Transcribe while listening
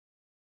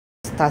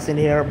Tasin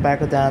here,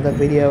 back with another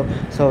video.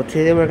 So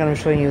today we're gonna be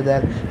showing you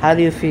that how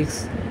do you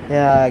fix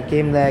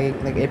game lagging,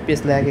 like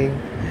FPS lagging,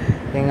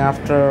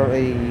 after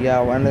a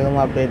random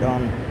update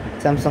on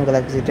Samsung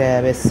Galaxy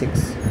Tab S6.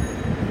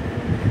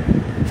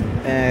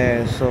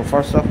 So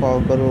first of all,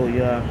 go to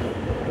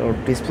your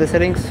display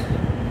settings,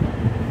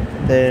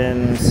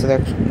 then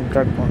select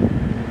drag mode.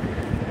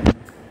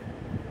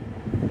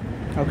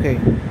 Okay,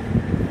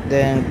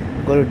 then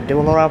go to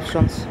developer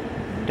options,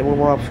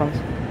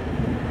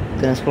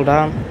 then scroll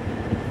down.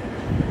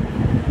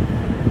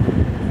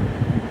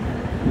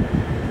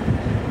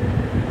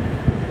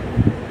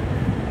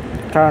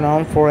 Turn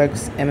on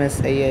 4x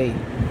MSAA.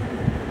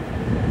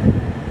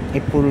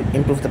 It will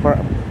improve the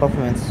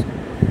performance.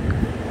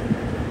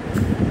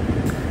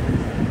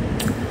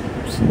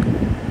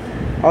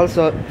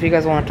 Also, if you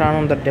guys want to turn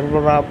on the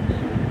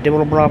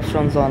developer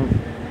options on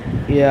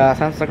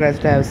Samsung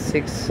Galaxy Tab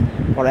 6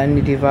 or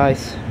any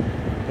device,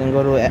 then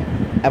go to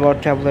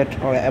about tablet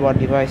or about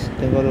device,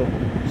 then go to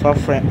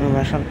software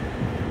information,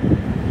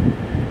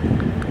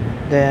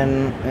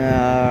 then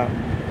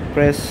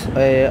press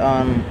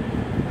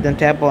then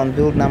tap on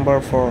build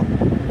number for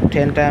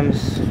 10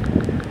 times.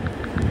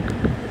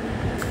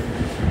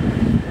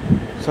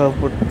 So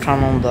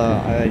turn on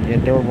the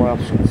developer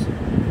options.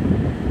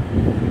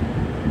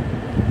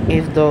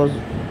 If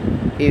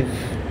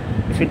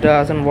it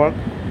doesn't work,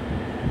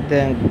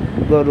 then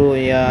go to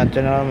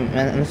general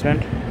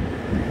management,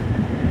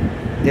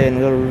 then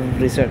go to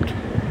reset.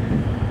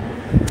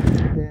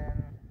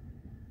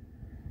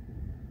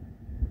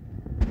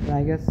 Then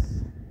I guess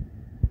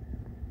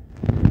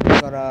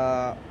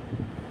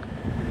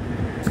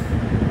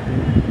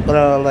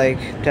gotta like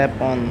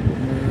tap on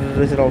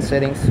reset all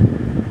settings,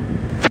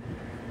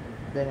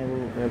 then it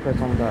will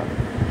press on the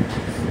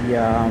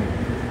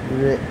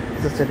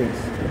settings.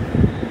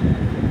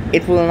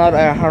 It will not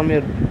harm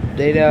your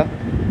data,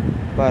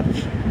 but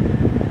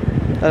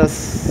that's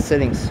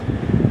settings.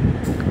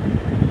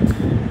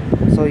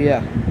 So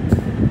yeah,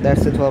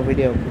 that's it for the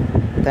video.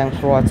 Thanks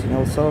for watching.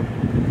 Also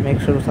make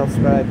sure to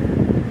subscribe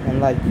and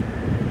like.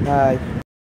 Bye.